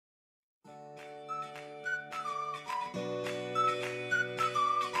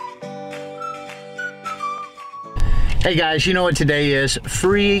Hey guys, you know what today is?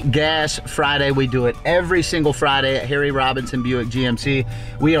 Free Gas Friday. We do it every single Friday at Harry Robinson Buick GMC.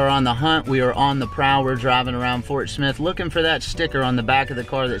 We are on the hunt, we are on the prowl. We're driving around Fort Smith looking for that sticker on the back of the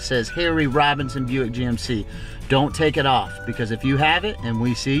car that says Harry Robinson Buick GMC. Don't take it off, because if you have it and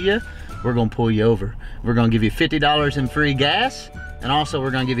we see you, we're gonna pull you over. We're gonna give you $50 in free gas, and also we're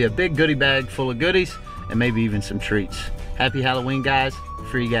gonna give you a big goodie bag full of goodies and maybe even some treats. Happy Halloween, guys.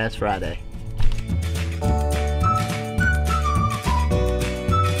 Free Gas Friday.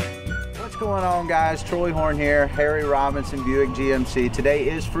 What's going on, guys? Troy Horn here, Harry Robinson Buick GMC. Today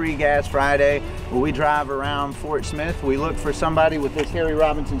is Free Gas Friday, where we drive around Fort Smith. We look for somebody with this Harry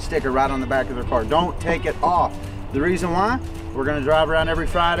Robinson sticker right on the back of their car. Don't take it off. The reason why? We're gonna drive around every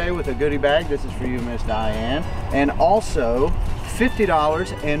Friday with a goodie bag. This is for you, Miss Diane. And also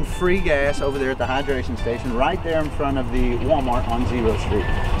 $50 in free gas over there at the hydration station right there in front of the Walmart on 0 Street.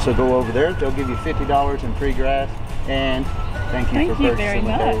 So go over there, they'll give you $50 in free gas. And thank you for purchasing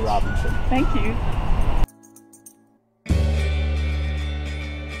with Harry Robinson. Thank you.